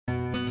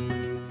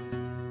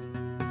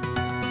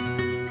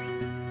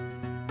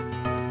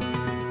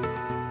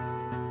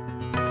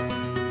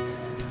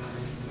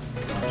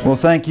Well,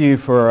 thank you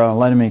for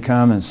letting me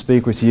come and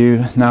speak with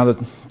you. Now,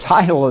 the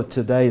title of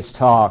today's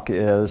talk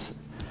is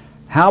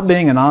How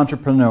Being an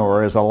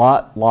Entrepreneur is a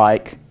Lot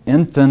Like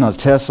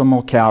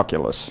Infinitesimal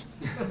Calculus.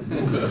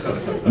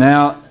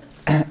 Now,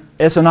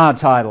 it's an odd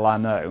title, I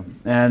know,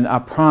 and I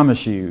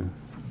promise you,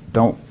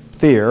 don't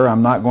fear,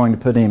 I'm not going to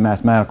put any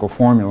mathematical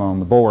formula on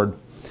the board,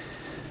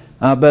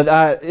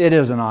 but it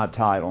is an odd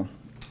title.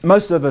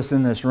 Most of us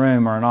in this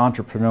room are an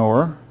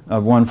entrepreneur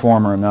of one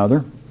form or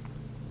another.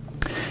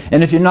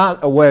 And if you're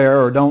not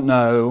aware or don't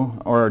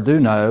know or do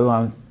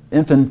know,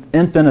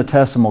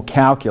 infinitesimal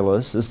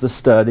calculus is the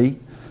study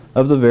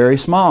of the very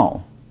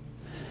small.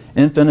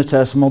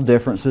 Infinitesimal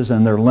differences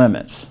and their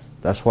limits.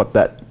 That's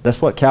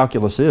what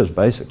calculus is,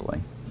 basically.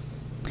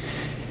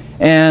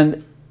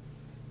 And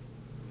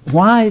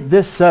why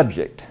this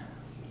subject?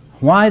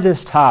 Why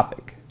this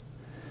topic?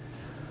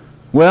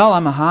 Well,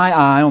 I'm a high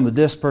I on the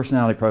DISC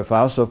personality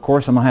profile, so of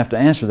course I'm going to have to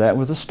answer that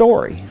with a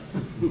story.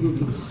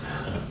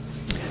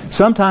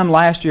 Sometime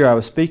last year I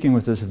was speaking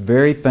with this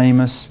very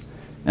famous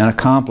and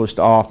accomplished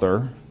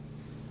author,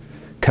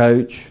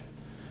 coach,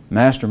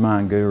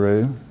 mastermind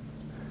guru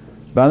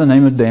by the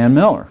name of Dan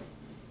Miller.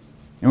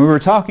 And we were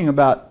talking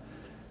about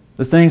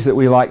the things that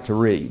we like to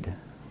read.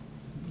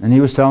 And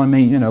he was telling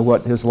me,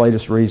 what his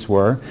latest reads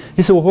were.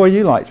 He said, well, what do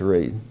you like to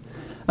read?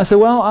 I said,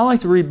 well, I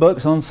like to read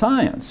books on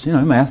science,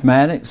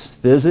 mathematics,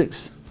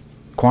 physics,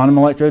 quantum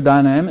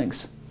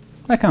electrodynamics,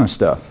 that kind of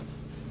stuff.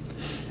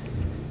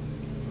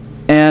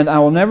 And I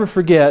will never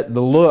forget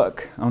the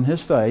look on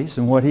his face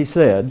and what he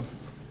said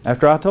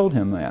after I told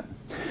him that.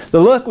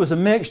 The look was a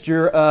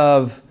mixture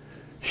of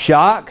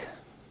shock,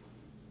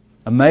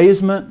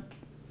 amazement,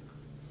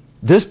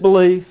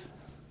 disbelief,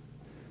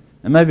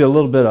 and maybe a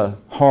little bit of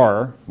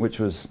horror, which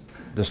was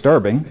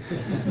disturbing.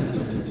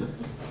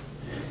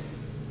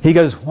 He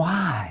goes,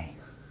 why?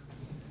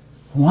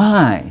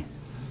 Why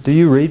do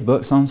you read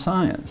books on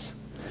science?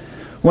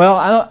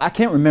 Well, I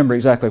can't remember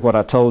exactly what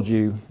I told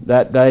you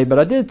that day, but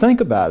I did think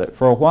about it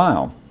for a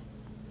while.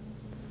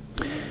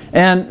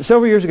 And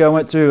several years ago I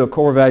went through a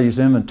core values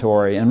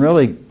inventory and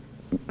really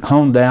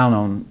honed down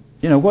on,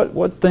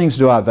 what things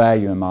do I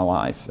value in my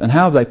life and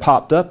how have they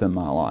popped up in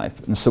my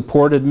life and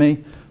supported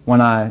me when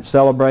I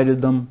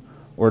celebrated them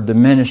or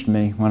diminished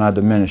me when I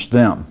diminished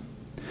them.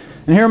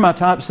 And here are my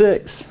top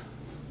 6.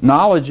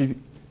 Knowledge, you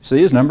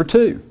see, is number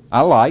 2.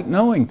 I like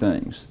knowing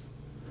things.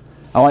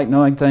 I like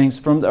knowing things.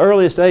 From the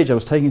earliest age, I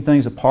was taking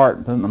things apart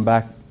and putting them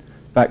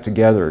back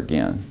together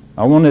again.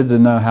 I wanted to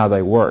know how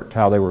they worked,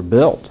 how they were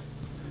built.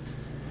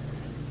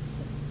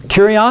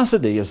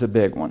 Curiosity is a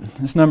big one.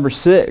 It's number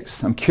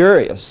 6. I'm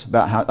curious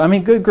about how,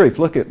 good grief,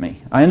 look at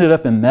me. I ended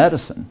up in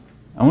medicine.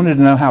 I wanted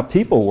to know how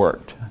people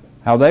worked,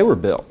 how they were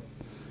built,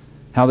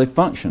 how they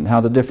functioned, how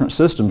the different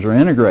systems are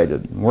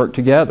integrated and work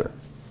together.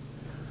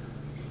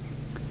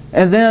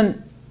 And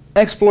then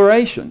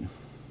exploration.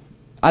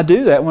 I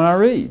do that when I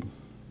read.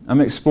 I'm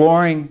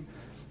exploring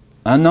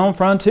unknown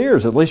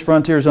frontiers, at least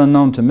frontiers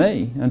unknown to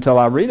me, until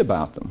I read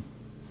about them.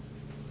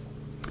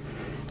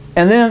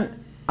 And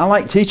then I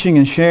like teaching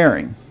and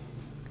sharing.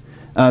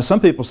 Some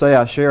people say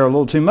I share a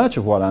little too much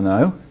of what I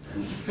know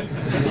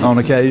on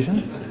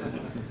occasion.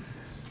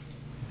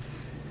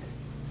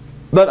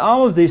 But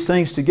all of these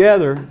things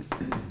together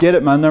get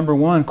at my number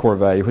 1 core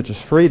value, which is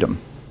freedom.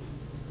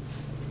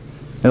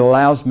 It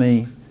allows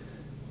me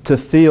to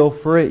feel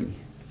free.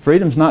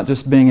 Freedom's not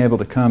just being able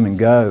to come and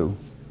go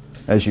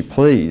as you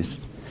please.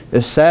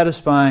 It's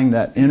satisfying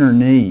that inner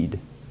need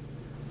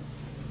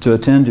to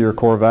attend to your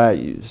core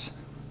values.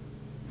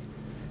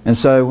 And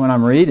so when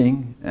I'm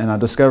reading and I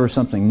discover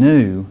something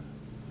new,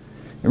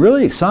 it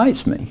really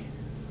excites me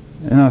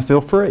and I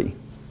feel free.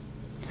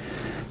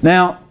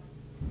 Now,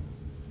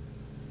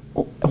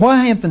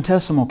 why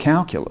infinitesimal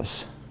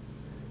calculus?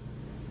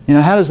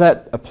 How does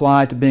that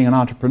apply to being an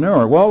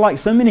entrepreneur? Well, like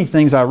so many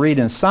things I read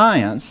in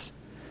science,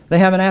 they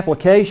have an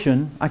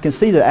application. I can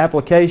see the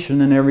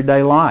application in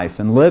everyday life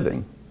and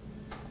living.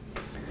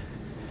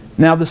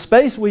 Now, the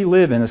space we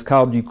live in is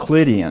called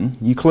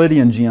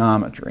Euclidean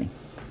geometry.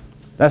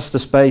 That's the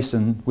space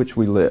in which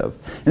we live.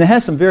 And it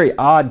has some very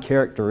odd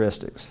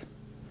characteristics.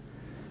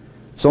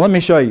 So let me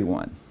show you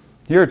one.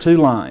 Here are 2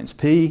 lines,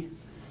 P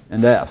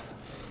and F.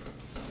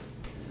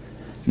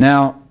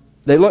 Now,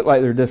 they look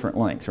like they're different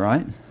lengths,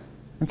 right?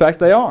 In fact,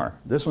 they are.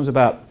 This one's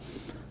about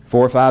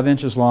 4 or 5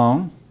 inches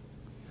long.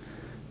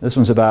 This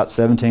one's about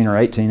 17 or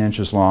 18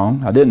 inches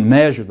long. I didn't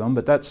measure them,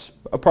 but that's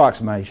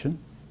approximation.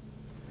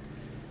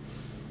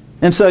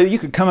 And so you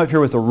could come up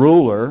here with a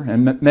ruler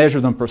and measure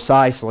them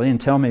precisely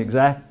and tell me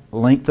exact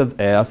length of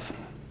F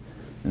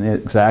and the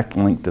exact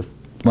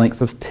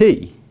length of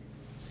P.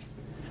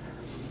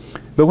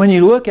 But when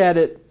you look at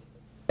it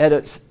at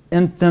its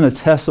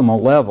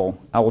infinitesimal level,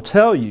 I will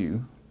tell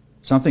you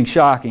something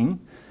shocking,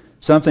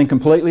 something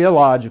completely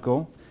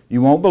illogical.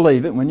 You won't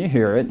believe it when you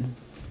hear it.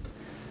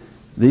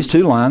 These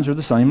 2 lines are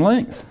the same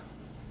length.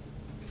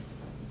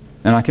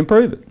 And I can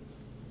prove it.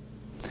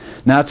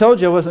 Now, I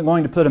told you I wasn't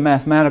going to put a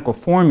mathematical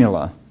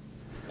formula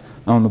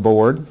on the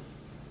board,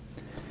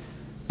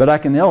 but I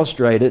can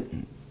illustrate it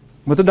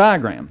with a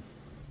diagram.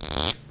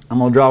 I'm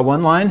going to draw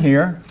one line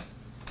here,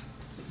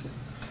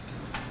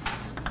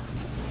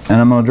 and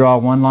I'm going to draw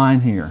one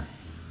line here,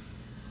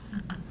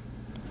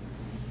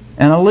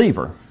 and a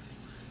lever.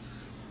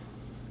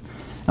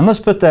 And let's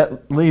put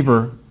that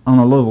lever on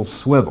a little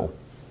swivel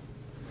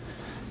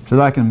so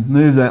that I can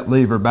move that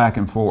lever back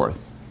and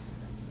forth.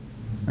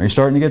 Are you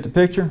starting to get the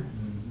picture?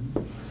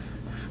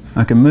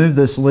 I can move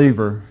this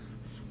lever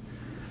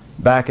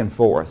back and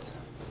forth.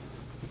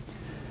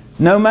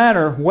 No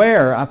matter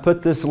where I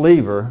put this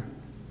lever,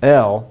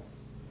 L,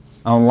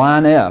 on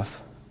line F,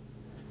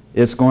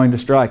 it's going to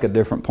strike a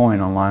different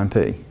point on line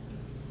P.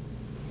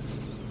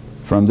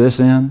 From this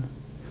end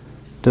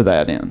to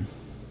that end.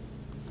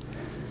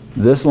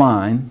 This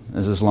line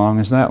is as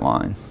long as that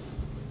line.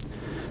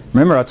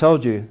 Remember, I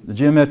told you the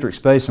geometric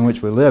space in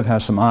which we live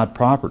has some odd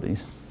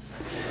properties.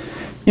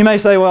 You may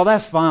say, well,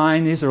 that's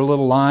fine. These are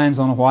little lines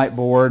on a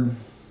whiteboard.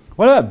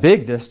 What about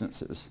big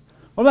distances?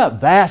 What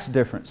about vast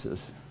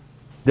distances?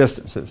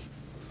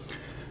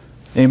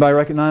 Anybody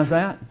recognize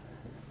that?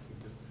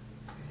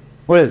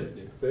 What is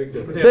it? Big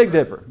Dipper. Big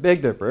Dipper.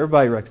 Big Dipper.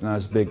 Everybody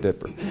recognizes Big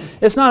Dipper.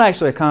 It's not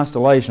actually a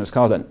constellation. It's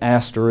called an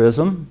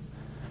asterism,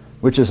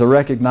 which is a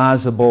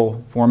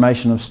recognizable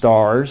formation of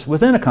stars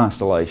within a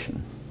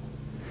constellation.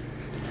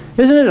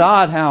 Isn't it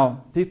odd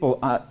how people,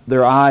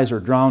 their eyes are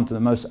drawn to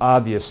the most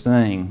obvious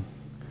thing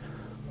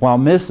while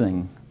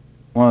missing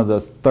one of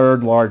the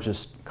third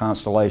largest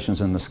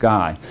constellations in the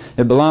sky?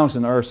 It belongs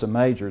in Ursa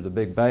Major, the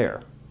Big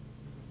Bear.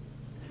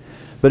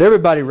 But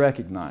everybody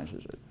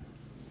recognizes it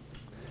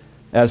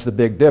as the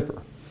Big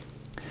Dipper.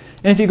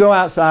 And if you go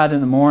outside in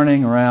the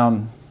morning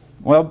around,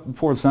 well,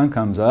 before the sun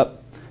comes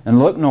up, and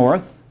look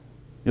north,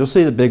 you'll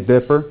see the Big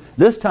Dipper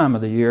this time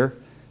of the year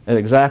at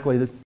exactly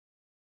the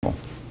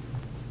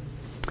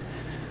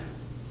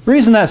The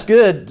reason that's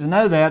good to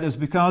know that is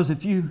because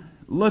if you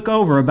look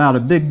over about a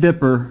Big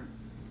Dipper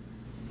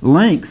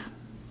length,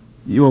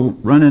 you'll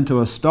run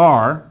into a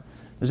star.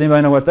 Does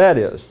anybody know what that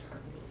is?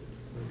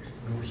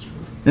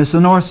 It's the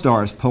North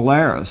Star. It's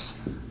Polaris.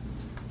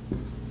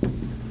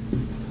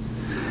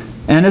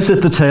 And it's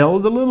at the tail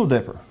of the Little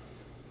Dipper.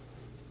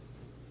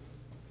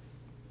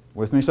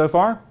 With me so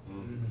far?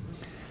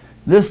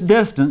 This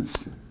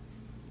distance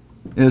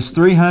is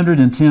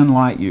 310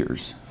 light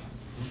years.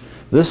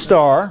 This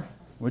star,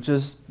 which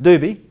is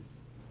Doobie,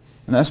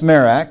 and that's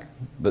Merak,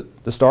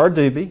 but the star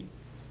Doobie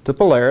to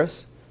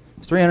Polaris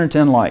is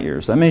 310 light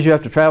years. That means you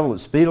have to travel at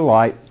the speed of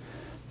light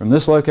from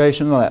this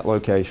location to that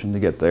location to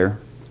get there.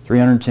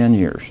 310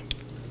 years.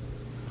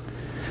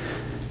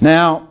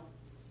 Now,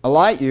 a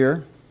light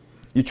year,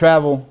 you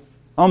travel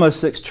almost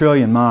 6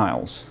 trillion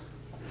miles.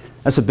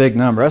 That's a big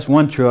number. That's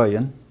 1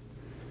 trillion.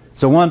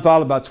 So 1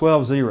 followed by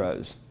 12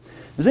 zeros.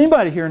 Does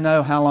anybody here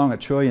know how long a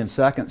trillion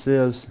seconds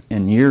is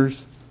in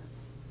years?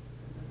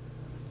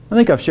 I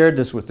think I've shared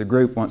this with the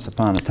group once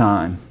upon a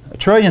time. A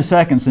trillion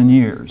seconds in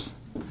years.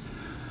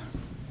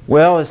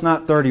 Well, it's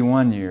not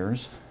 31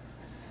 years.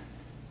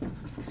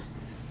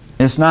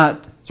 It's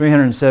not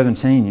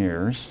 317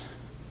 years.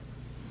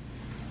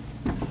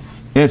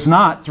 It's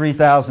not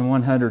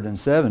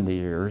 3,170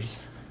 years.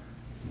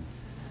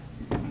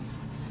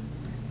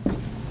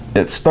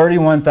 It's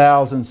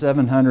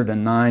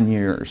 31,709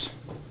 years.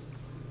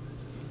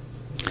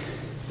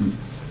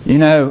 You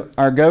know,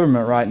 our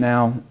government right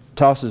now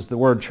tosses the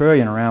word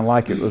trillion around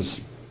like it was,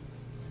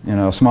 you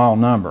know, a small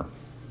number.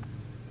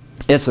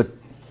 It's a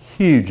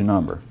huge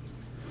number.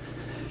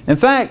 In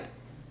fact,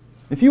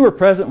 if you were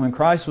present when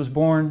Christ was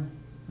born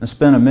and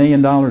spent $1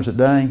 million a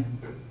day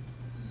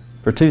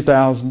for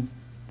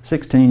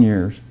 2,016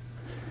 years,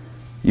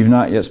 you've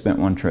not yet spent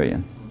 1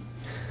 trillion.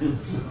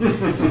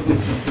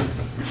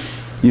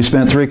 You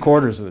spent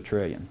 3/4 of a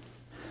trillion.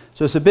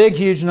 So it's a big,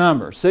 huge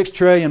number. 6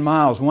 trillion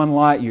miles, 1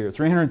 light year,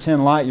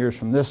 310 light years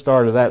from this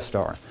star to that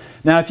star.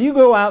 Now, if you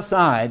go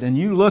outside and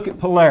you look at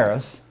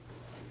Polaris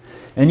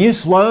and you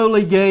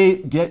slowly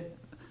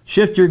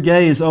shift your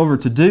gaze over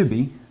to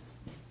Doobie,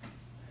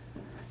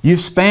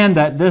 you've spanned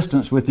that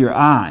distance with your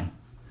eye.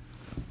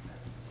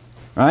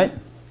 Right?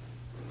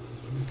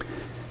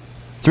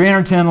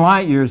 310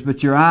 light years,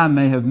 but your eye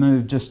may have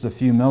moved just a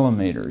few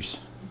millimeters.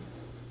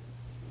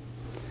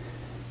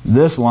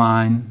 This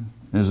line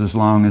is as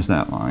long as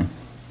that line.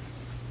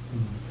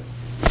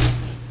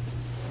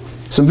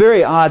 Some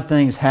very odd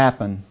things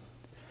happen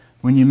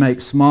when you make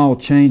small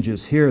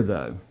changes here,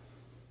 though.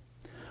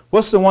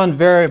 What's the one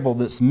variable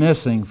that's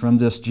missing from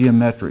this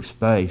geometric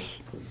space?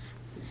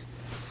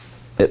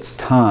 It's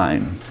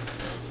time.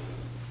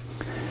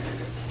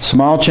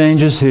 Small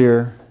changes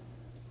here,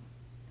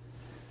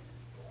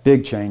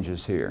 big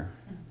changes here.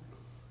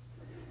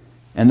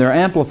 And they're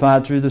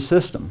amplified through the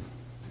system.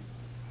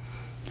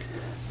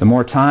 The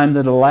more time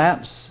that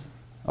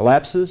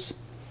elapses,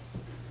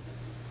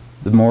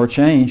 the more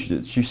change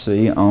that you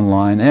see on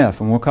line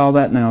F. And we'll call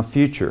that now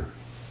future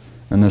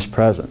and this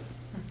present.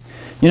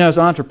 You know, as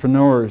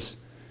entrepreneurs,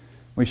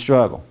 we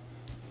struggle.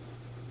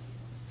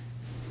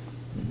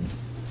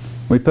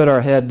 We put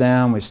our head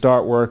down, we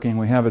start working,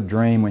 we have a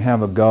dream, we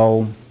have a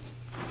goal.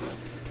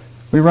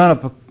 We run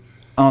up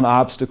on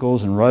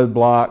obstacles and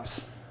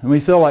roadblocks. and we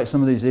feel like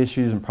some of these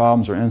issues and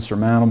problems are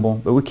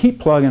insurmountable, but we keep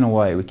plugging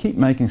away. We keep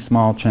making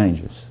small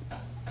changes.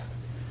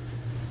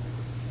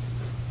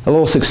 A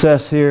little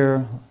success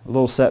here, a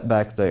little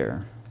setback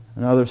there.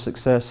 Another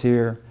success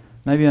here,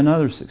 maybe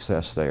another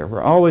success there.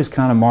 We're always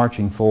kind of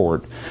marching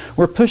forward.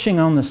 We're pushing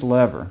on this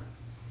lever,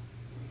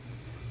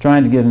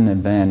 trying to get an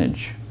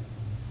advantage.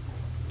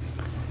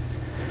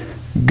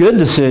 Good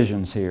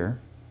decisions here,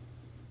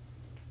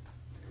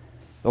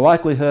 the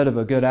likelihood of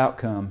a good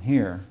outcome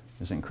here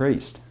is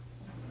increased.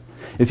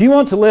 If you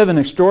want to live an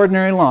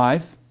extraordinary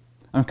life,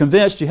 I'm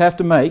convinced you have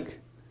to make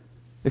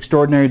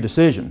extraordinary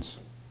decisions.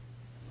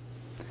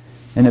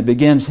 And it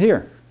begins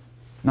here,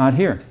 not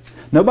here.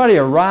 Nobody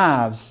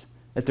arrives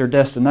at their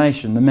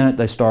destination the minute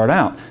they start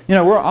out. You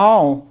know, we're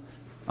all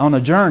on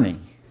a journey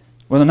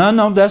with an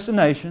unknown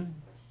destination,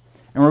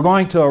 and we're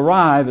going to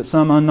arrive at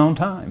some unknown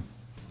time.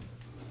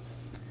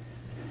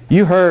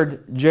 You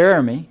heard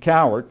Jeremy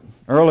Cowart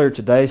earlier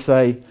today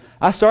say,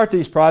 I start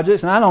these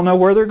projects and I don't know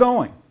where they're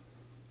going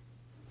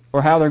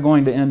or how they're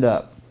going to end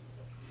up.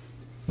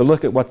 But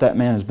look at what that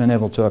man has been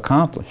able to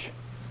accomplish.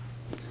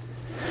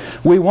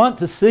 We want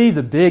to see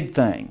the big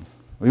thing.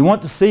 We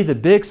want to see the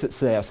big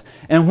success.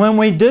 And when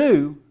we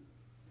do,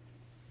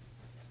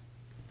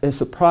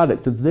 it's a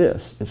product of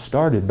this. It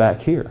started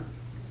back here.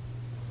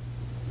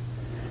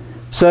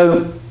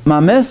 So my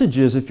message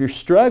is, if you're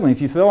struggling,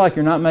 if you feel like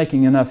you're not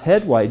making enough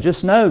headway,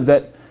 just know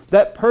that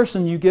that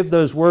person you give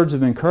those words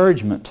of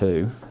encouragement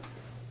to,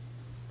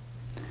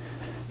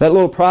 that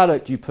little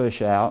product you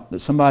push out that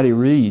somebody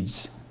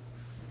reads,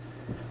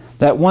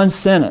 that one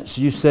sentence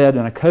you said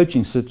in a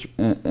coaching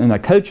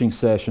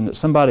session that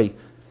somebody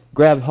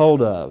grabbed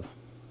hold of,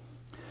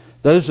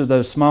 those are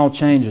those small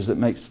changes that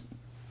makes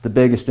the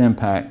biggest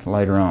impact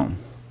later on.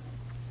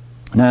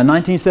 Now in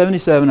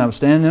 1977 I was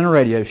standing in a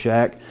Radio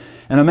Shack,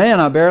 and a man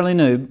I barely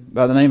knew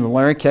by the name of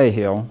Larry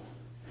Cahill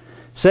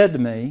said to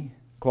me,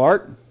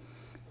 Clark,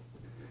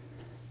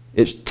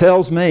 it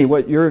tells me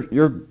what your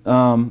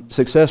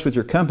success with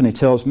your company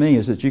tells me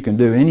is that you can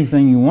do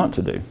anything you want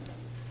to do.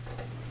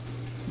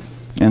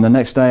 And the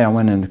next day I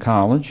went into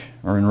college,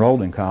 or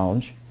enrolled in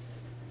college,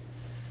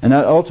 and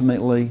that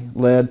ultimately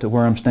led to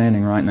where I'm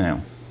standing right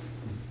now.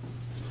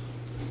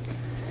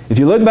 If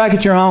you look back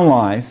at your own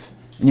life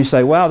and you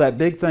say, wow, that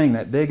big thing,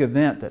 that big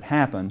event that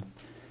happened,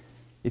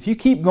 if you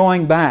keep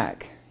going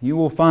back, you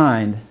will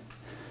find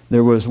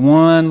there was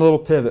one little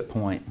pivot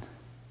point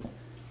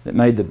that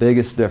made the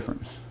biggest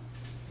difference.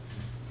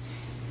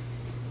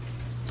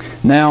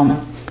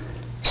 Now,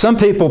 some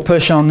people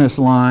push on this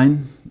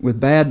line with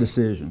bad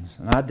decisions,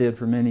 and I did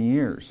for many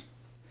years.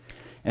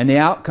 And the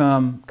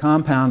outcome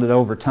compounded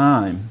over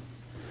time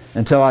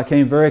until I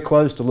came very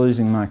close to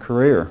losing my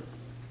career.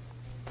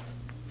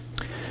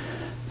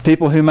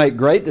 People who make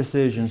great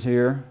decisions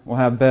here will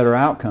have better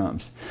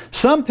outcomes.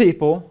 Some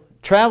people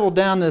travel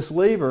down this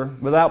lever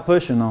without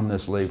pushing on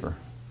this lever.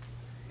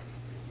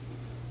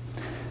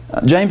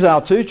 James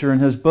Altucher in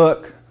his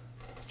book,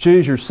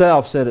 Choose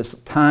Yourself, said it's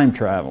time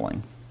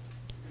traveling.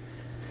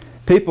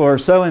 People are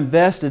so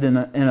invested in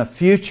a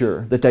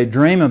future that they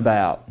dream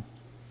about,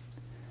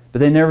 but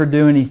they never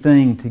do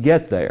anything to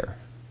get there.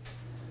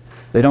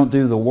 They don't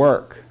do the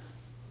work.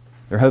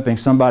 They're hoping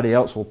somebody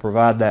else will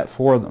provide that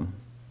for them.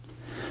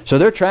 So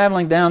they're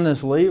traveling down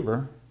this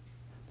lever,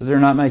 but they're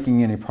not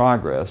making any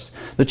progress.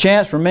 The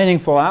chance for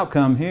meaningful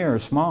outcome here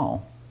is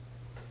small.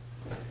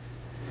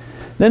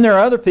 Then there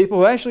are other people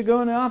who actually go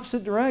in the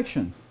opposite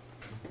direction.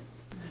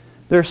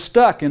 They're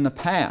stuck in the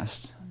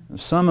past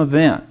of some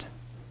event.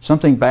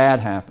 Something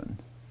bad happened.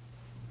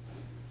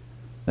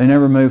 They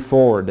never move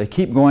forward. They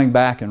keep going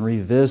back and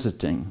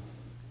revisiting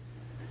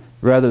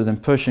rather than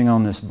pushing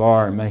on this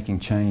bar and making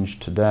change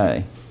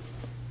today.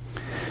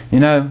 You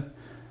know,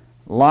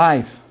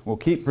 life will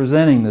keep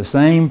presenting the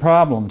same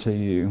problem to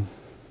you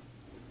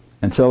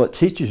until it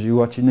teaches you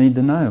what you need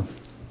to know.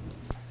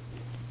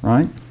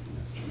 Right?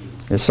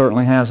 It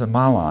certainly has in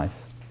my life.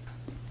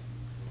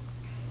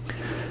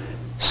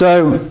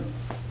 So,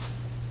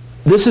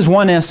 this is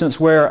one instance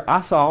where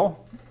I saw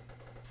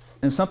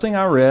in something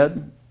I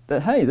read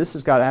that, hey, this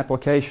has got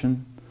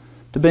application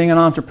to being an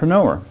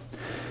entrepreneur.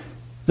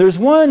 There's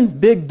one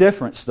big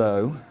difference,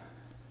 though,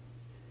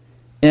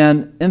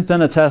 in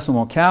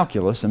infinitesimal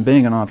calculus and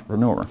being an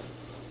entrepreneur.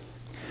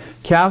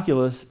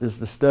 Calculus is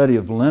the study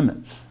of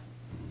limits.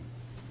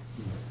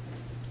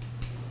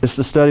 It's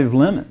the study of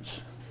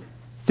limits.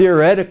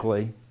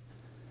 Theoretically,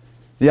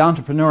 the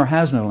entrepreneur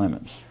has no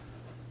limits.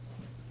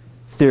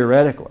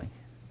 Theoretically.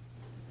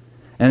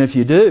 And if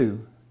you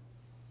do,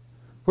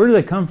 where do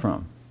they come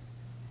from?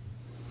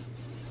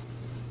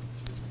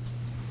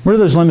 Where do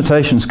those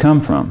limitations come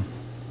from?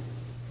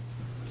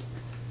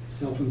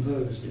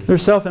 Self-imposed. They're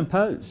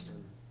self-imposed.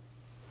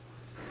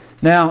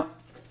 Now,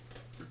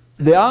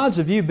 the odds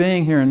of you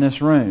being here in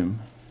this room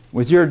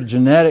with your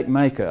genetic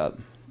makeup,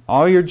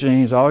 all your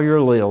genes, all your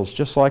alleles,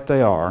 just like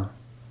they are,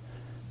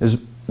 has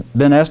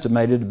been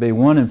estimated to be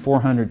 1 in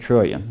 400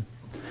 trillion.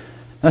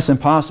 That's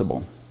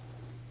impossible.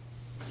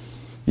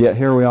 Yet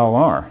here we all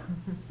are.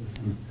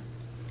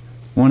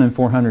 1 in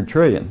 400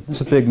 trillion.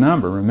 That's a big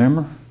number,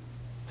 remember?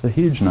 It's a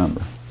huge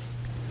number.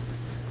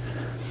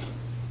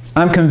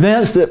 I'm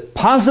convinced that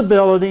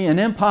possibility and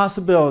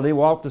impossibility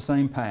walk the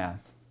same path.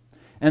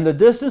 And the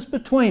distance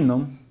between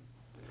them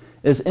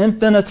is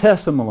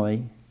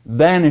infinitesimally,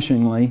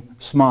 vanishingly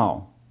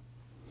small.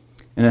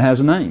 And it has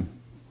a name.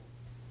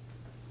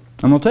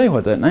 I'm going to tell you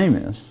what that name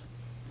is.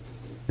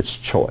 It's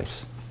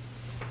choice.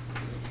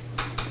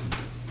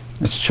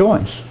 It's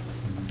choice.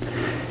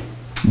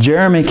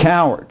 Jeremy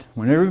Coward,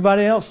 when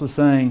everybody else was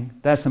saying,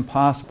 that's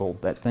impossible,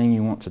 that thing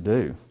you want to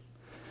do.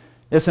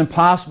 It's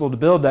impossible to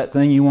build that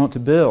thing you want to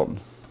build.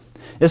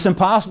 It's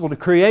impossible to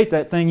create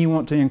that thing you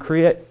want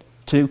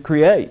to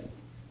create.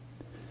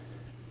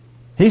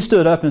 He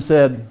stood up and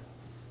said,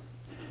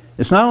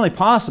 it's not only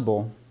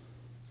possible,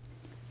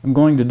 I'm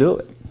going to do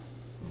it.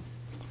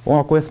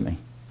 Walk with me.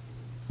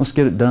 Let's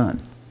get it done.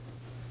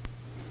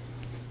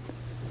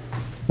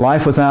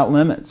 Life without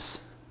limits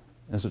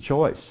is a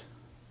choice.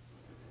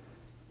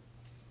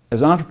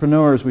 As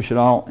entrepreneurs, we should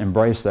all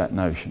embrace that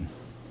notion.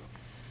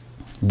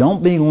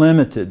 Don't be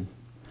limited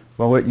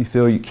by what you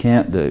feel you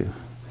can't do.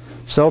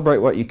 Celebrate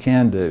what you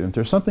can do. If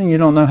there's something you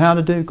don't know how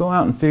to do, go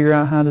out and figure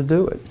out how to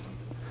do it.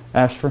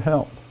 Ask for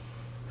help.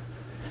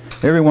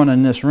 Everyone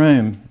in this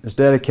room is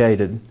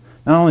dedicated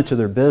not only to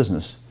their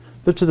business,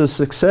 but to the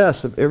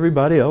success of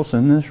everybody else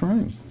in this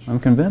room. I'm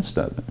convinced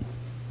of it.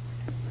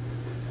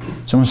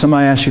 So when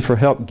somebody asks you for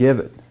help, give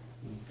it.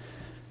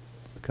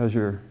 Because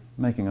you're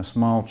making a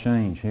small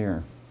change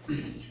here.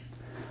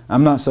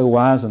 I'm not so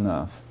wise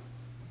enough.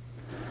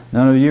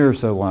 None of you are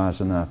so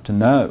wise enough to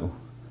know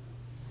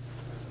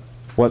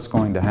what's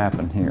going to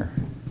happen here.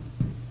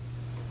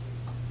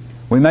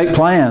 We make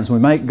plans, we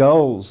make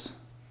goals,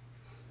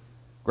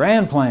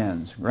 grand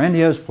plans,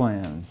 grandiose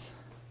plans.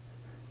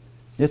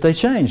 Yet they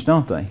change,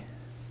 don't they?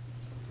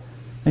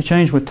 They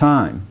change with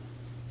time.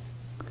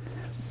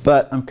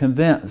 But I'm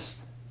convinced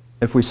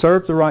if we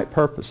serve the right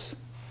purpose,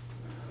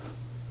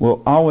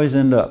 we'll always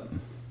end up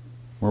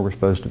where we're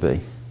supposed to be.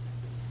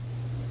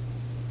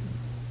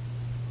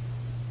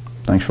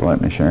 Thanks for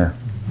letting me share.